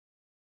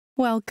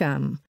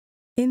Welcome.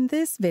 In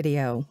this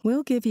video,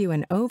 we'll give you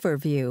an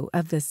overview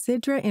of the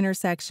SIDRA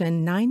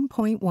Intersection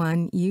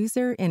 9.1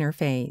 user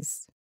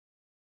interface.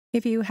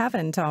 If you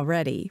haven't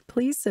already,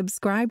 please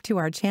subscribe to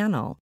our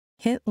channel,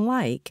 hit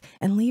like,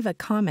 and leave a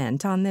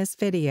comment on this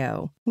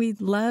video. We'd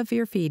love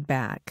your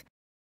feedback.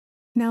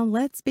 Now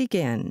let's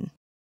begin.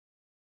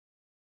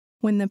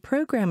 When the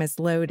program is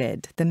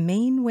loaded, the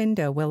main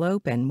window will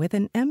open with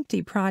an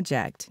empty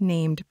project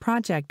named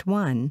Project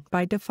 1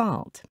 by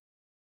default.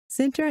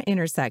 SIDRA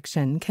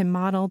Intersection can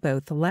model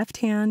both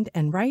left-hand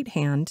and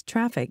right-hand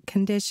traffic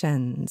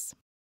conditions.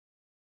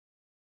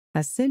 A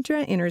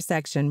SIDRA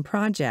Intersection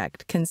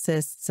project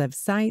consists of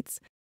sites,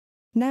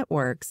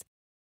 networks,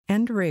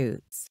 and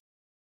routes.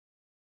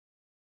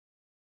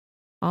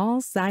 All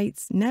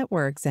sites,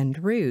 networks,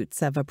 and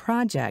routes of a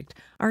project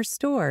are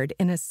stored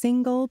in a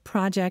single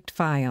project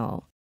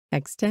file.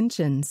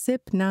 Extension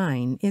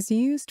SIP9 is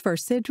used for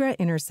SIDRA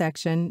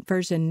Intersection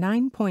version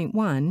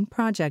 9.1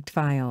 project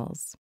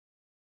files.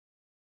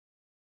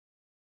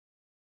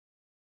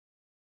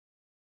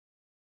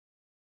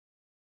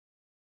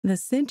 The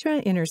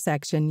SIDRA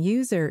Intersection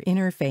user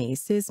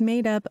interface is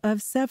made up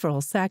of several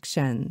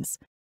sections.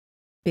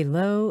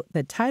 Below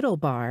the title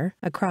bar,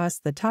 across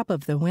the top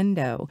of the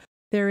window,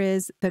 there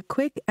is the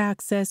Quick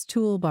Access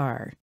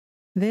toolbar.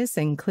 This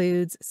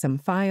includes some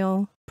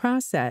file,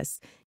 process,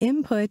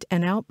 input,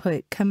 and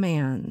output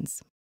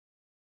commands.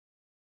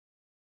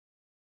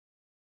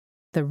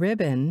 The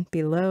ribbon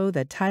below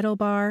the title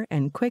bar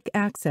and Quick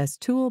Access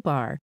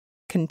toolbar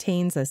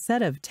contains a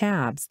set of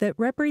tabs that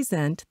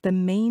represent the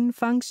main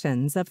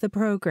functions of the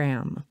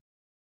program.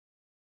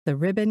 The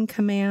ribbon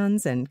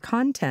commands and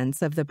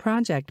contents of the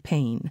project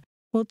pane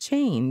will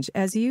change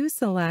as you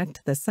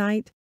select the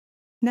Site,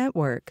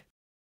 Network,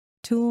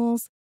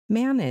 Tools,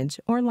 Manage,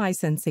 or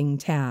Licensing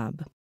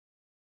tab.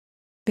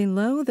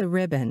 Below the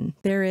ribbon,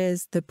 there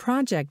is the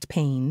project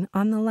pane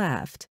on the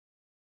left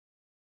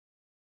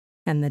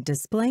and the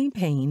display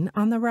pane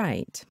on the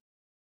right.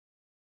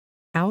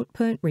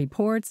 Output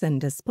reports and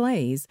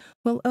displays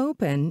will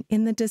open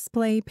in the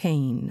display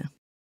pane.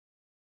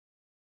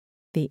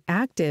 The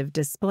active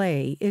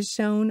display is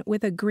shown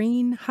with a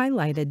green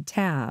highlighted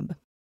tab.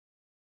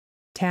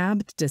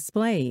 Tabbed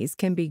displays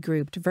can be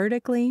grouped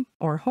vertically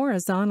or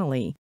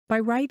horizontally by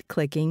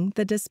right-clicking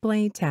the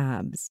display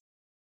tabs.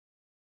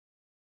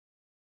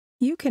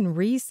 You can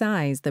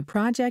resize the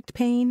project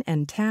pane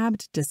and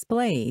tabbed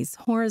displays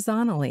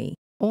horizontally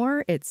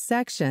or its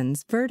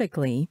sections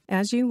vertically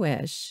as you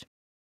wish.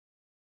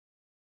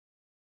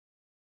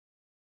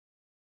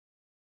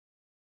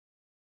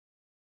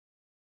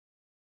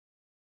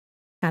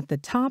 At the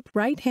top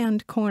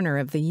right-hand corner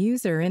of the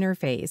user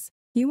interface,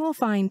 you will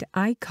find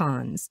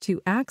icons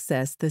to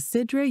access the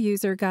SIDRA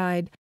user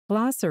guide,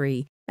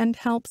 glossary, and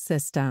help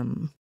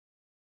system.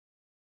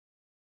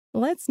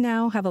 Let's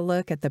now have a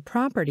look at the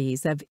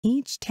properties of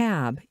each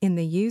tab in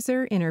the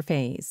user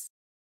interface.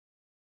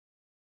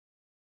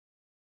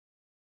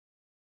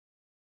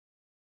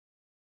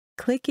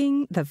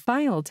 Clicking the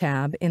File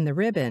tab in the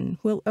ribbon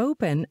will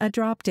open a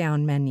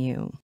drop-down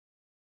menu.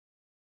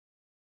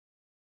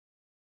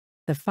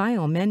 The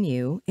File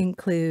menu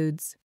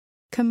includes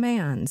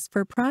commands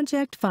for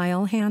project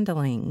file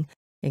handling,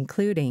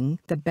 including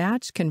the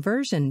batch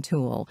conversion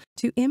tool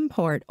to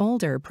import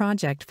older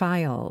project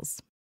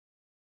files.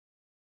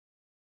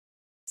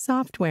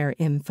 Software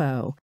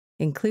info,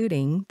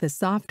 including the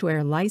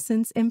software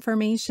license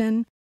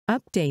information,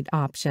 update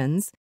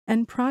options,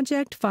 and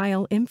project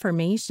file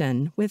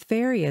information with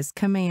various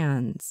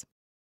commands.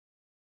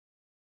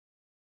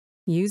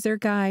 User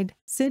guide,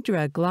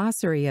 SIDRA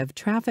glossary of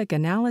traffic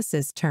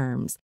analysis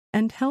terms,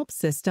 and help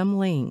system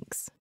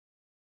links.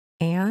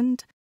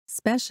 And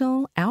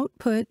special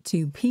output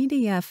to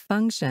PDF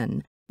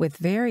function with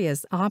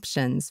various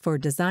options for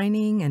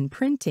designing and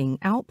printing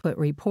output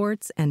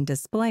reports and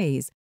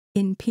displays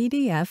in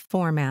PDF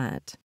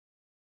format.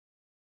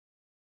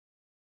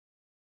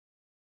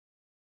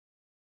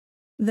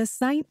 The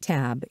Site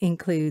tab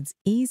includes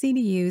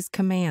easy-to-use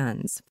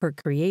commands for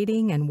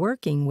creating and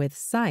working with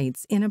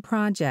sites in a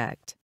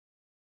project.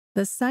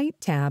 The Site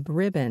tab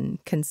ribbon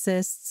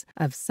consists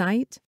of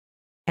Site,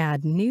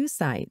 Add New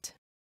Site,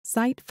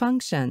 Site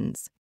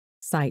Functions,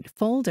 Site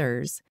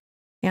Folders,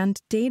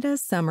 and Data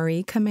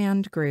Summary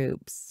command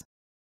groups.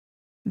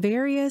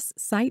 Various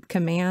site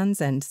commands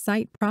and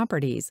site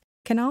properties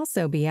can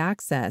also be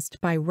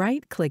accessed by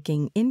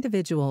right-clicking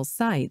individual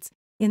sites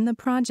in the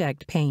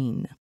project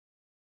pane.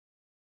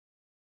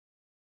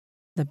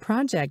 The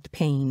project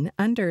pane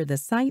under the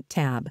Site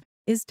tab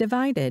is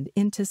divided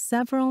into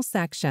several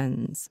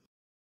sections.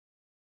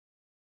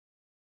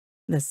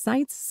 The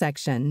Sites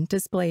section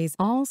displays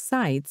all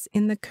sites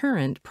in the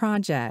current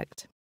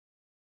project.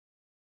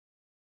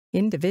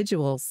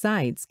 Individual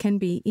sites can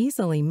be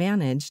easily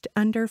managed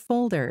under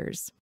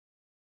folders.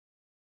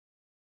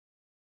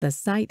 The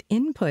Site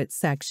Input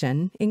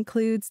section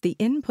includes the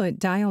input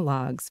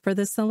dialogues for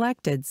the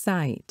selected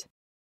site.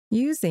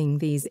 Using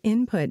these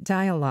input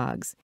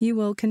dialogues, you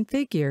will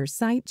configure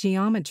site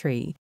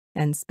geometry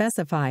and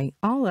specify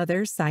all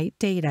other site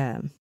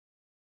data.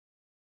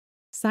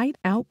 Site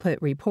output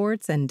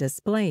reports and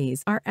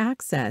displays are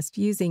accessed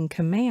using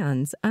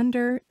commands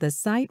under the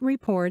Site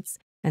Reports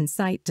and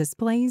Site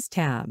Displays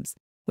tabs,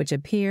 which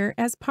appear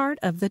as part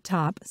of the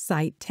top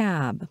Site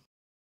tab.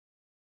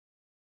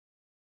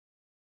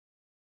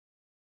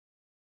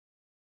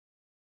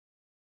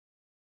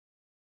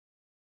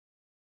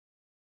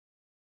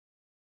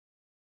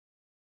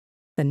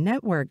 The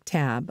Network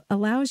tab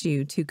allows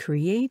you to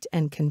create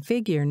and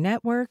configure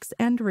networks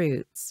and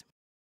routes.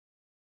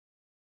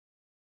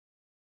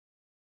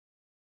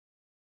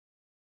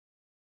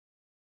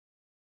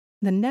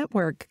 The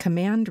Network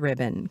command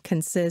ribbon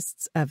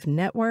consists of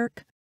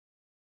Network,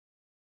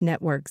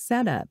 Network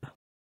Setup,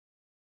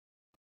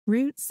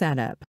 Route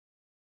Setup,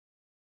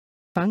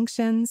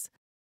 Functions,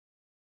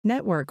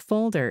 Network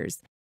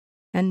Folders,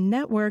 and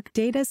Network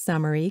Data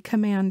Summary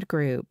command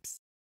groups.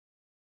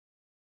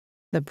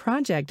 The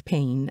project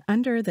pane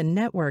under the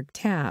Network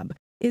tab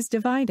is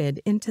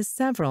divided into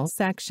several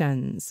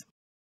sections.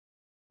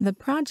 The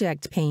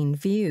project pane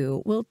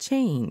view will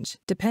change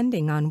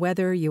depending on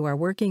whether you are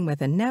working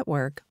with a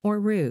network or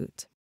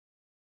route.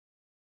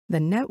 The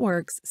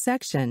Networks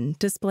section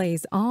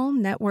displays all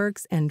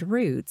networks and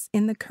routes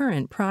in the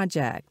current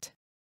project.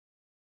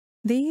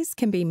 These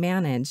can be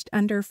managed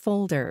under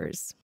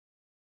folders.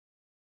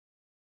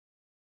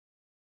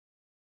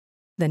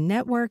 The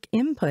Network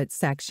Input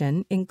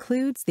section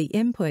includes the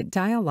input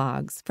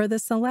dialogues for the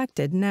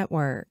selected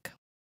network.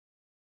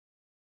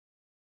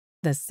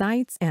 The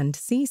Sites and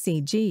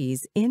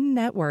CCGs in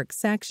Network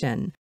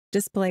section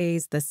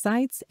displays the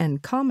sites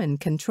and common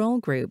control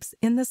groups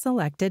in the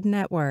selected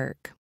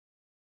network.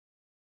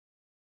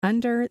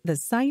 Under the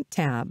Site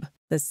tab,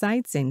 the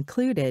sites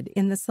included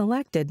in the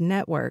selected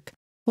network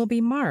will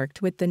be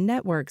marked with the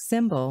network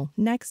symbol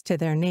next to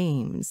their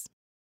names.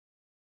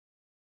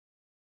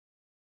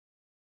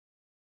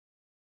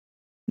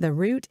 The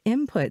Route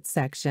Input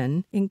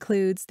section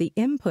includes the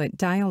input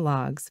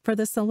dialogues for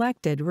the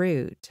selected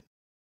route.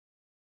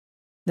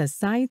 The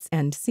Sites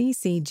and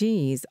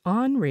CCGs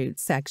en route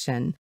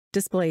section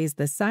displays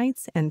the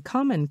sites and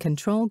common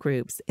control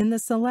groups in the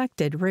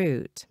selected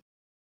route.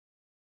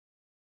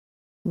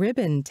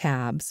 Ribbon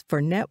tabs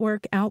for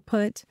Network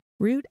Output,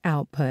 Route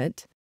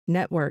Output,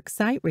 Network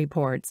Site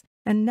Reports,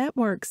 and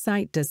Network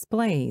Site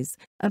Displays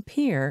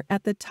appear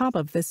at the top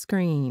of the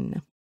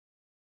screen.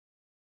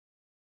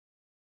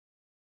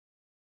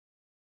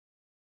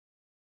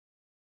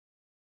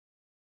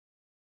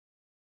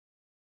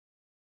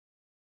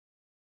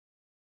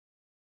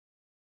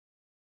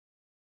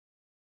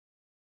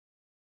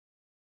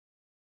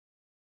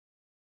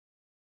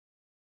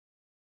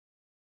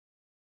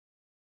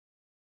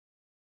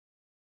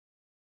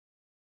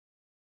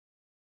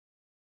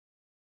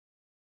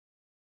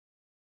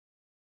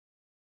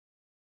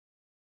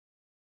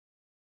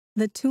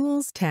 The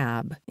Tools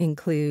tab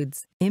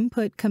includes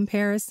Input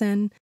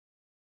Comparison,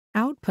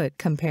 Output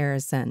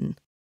Comparison,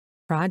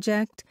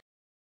 Project,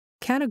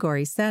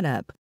 Category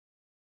Setup,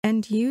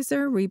 and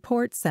User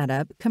Report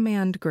Setup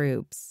command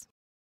groups.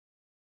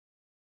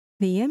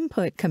 The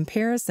input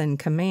comparison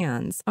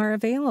commands are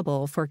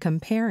available for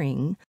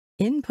comparing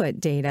input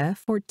data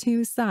for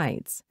two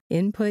sites,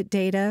 input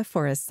data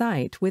for a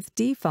site with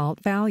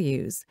default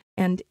values,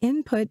 and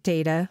input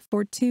data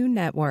for two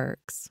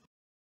networks.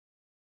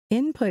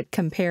 Input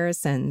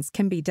comparisons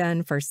can be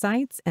done for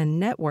sites and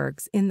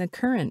networks in the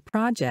current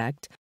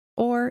project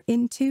or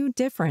in two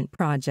different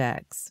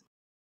projects.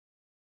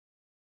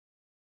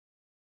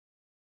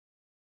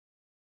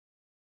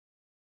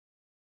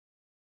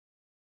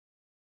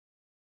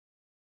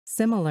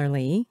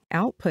 Similarly,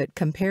 output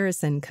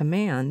comparison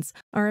commands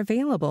are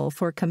available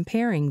for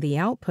comparing the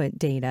output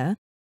data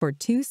for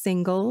two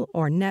single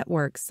or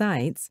network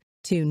sites,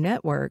 two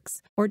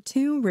networks, or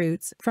two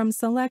routes from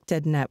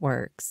selected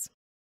networks.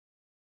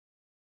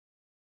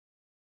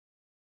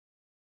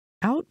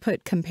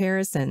 Output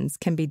comparisons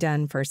can be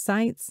done for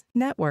sites,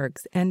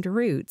 networks, and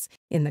routes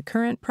in the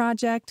current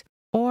project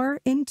or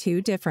in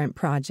two different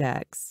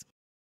projects.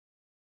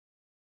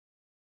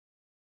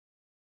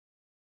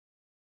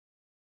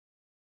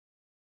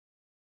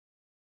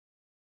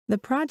 The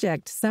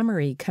Project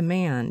Summary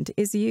command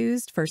is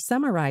used for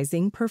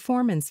summarizing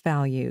performance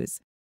values,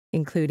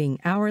 including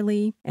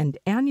hourly and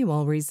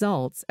annual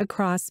results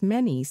across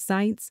many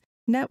sites,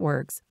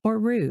 networks, or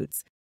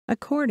routes,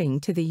 according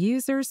to the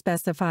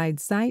user-specified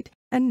site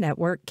and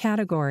network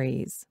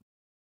categories.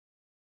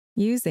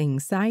 Using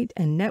site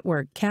and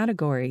network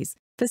categories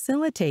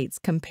facilitates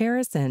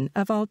comparison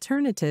of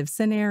alternative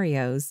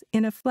scenarios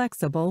in a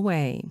flexible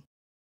way.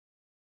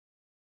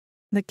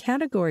 The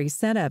Category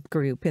Setup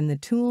group in the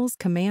Tools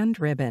command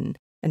ribbon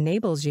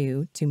enables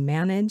you to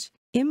manage,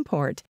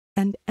 import,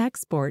 and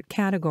export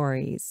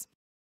categories.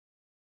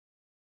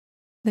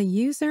 The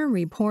User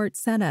Report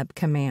Setup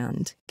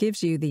command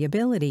gives you the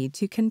ability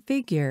to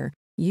configure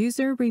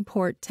user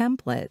report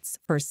templates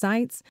for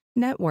sites,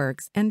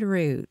 networks, and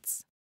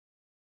routes.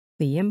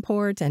 The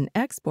import and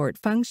export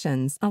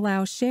functions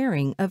allow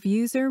sharing of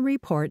user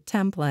report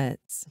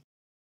templates.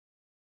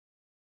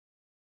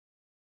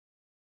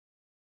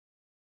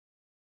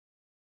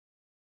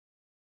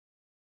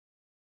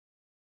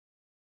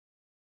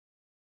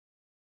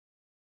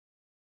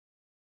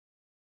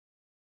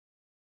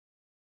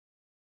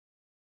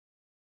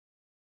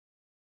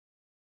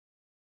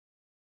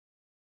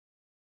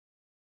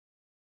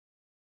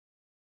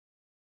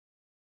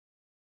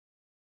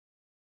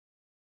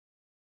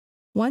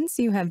 Once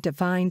you have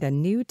defined a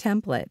new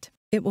template,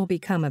 it will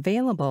become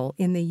available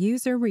in the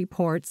User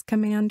Reports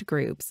command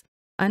groups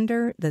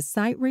under the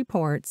Site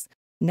Reports,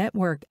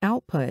 Network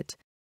Output,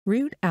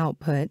 Route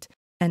Output,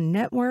 and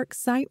Network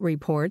Site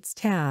Reports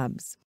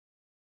tabs.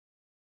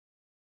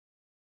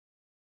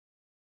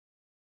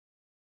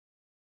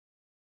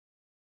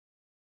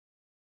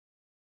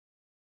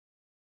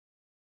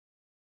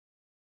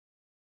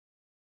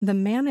 The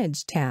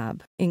Manage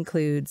tab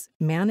includes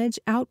Manage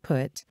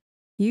Output,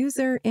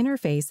 User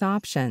Interface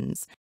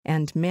Options,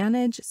 and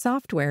Manage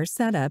Software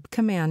Setup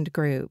command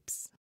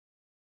groups.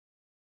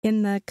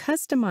 In the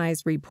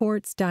Customize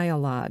Reports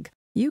dialog,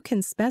 you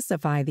can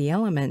specify the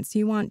elements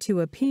you want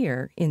to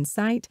appear in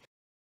Site,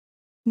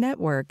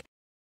 Network,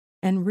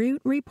 and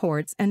Route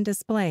Reports and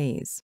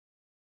Displays.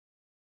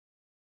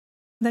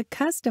 The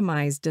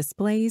Customize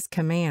Displays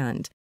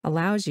command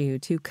allows you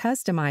to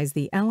customize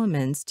the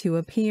elements to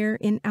appear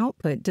in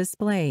output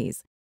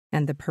displays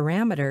and the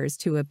parameters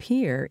to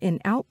appear in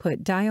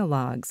output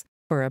dialogs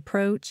for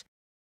approach,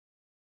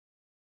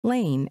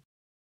 lane,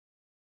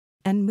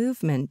 and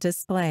movement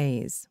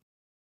displays.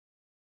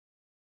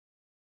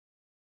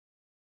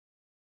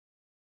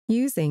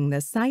 Using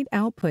the Site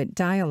Output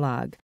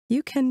dialog,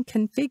 you can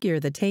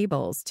configure the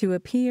tables to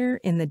appear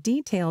in the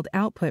detailed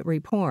output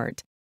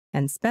report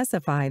and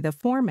specify the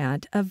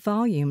format of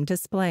volume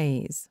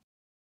displays.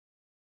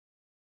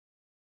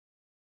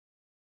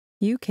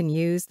 You can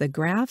use the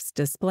Graphs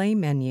Display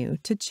menu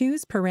to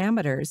choose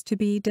parameters to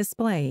be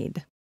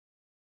displayed,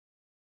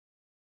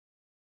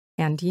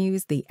 and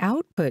use the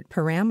Output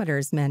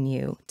Parameters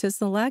menu to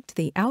select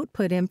the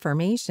output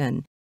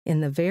information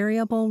in the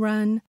Variable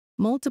Run,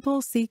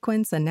 Multiple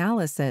Sequence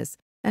Analysis,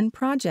 and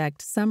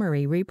Project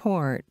Summary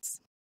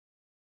reports.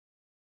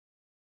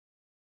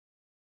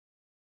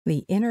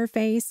 The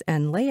Interface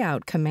and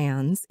Layout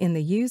commands in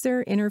the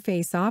User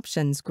Interface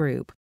Options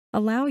group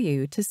allow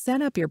you to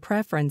set up your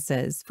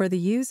preferences for the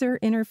user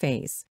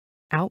interface,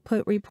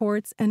 output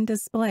reports and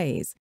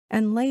displays,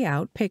 and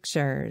layout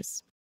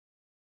pictures.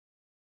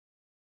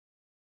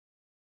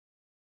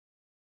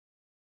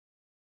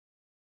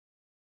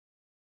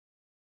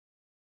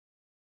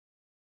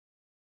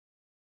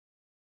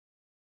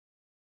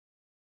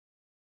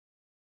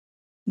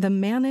 The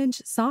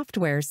Manage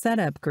Software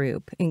Setup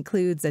group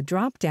includes a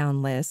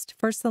drop-down list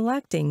for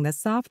selecting the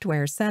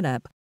software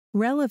setup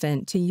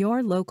relevant to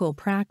your local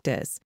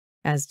practice,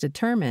 as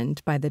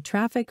determined by the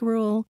traffic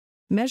rule,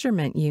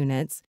 measurement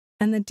units,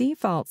 and the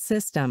default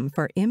system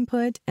for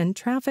input and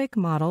traffic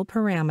model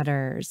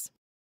parameters.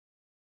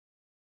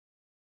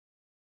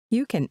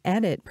 You can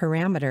edit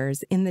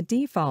parameters in the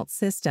default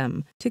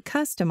system to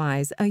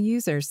customize a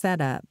user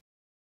setup.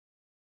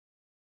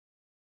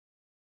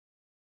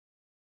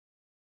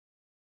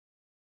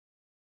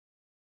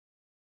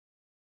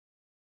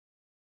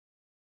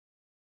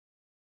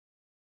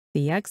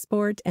 The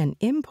export and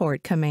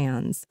import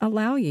commands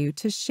allow you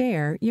to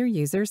share your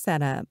user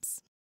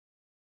setups.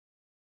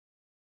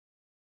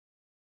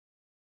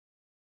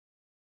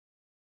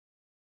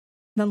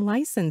 The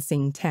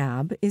Licensing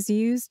tab is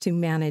used to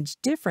manage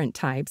different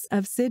types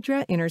of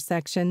SIDRA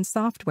Intersection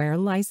software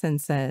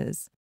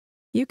licenses.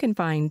 You can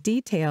find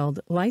detailed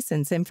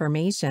license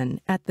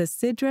information at the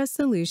SIDRA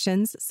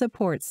Solutions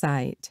support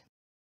site.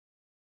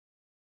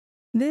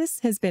 This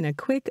has been a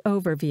quick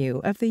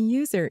overview of the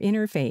user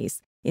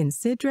interface in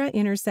SIDRA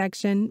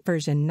Intersection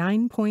version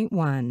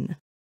 9.1.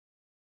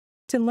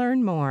 To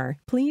learn more,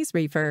 please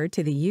refer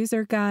to the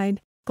user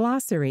guide,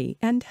 glossary,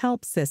 and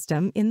help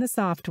system in the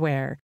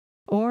software,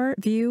 or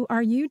view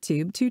our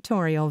YouTube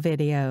tutorial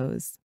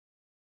videos.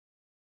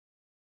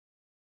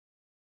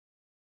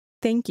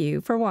 Thank you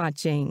for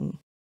watching.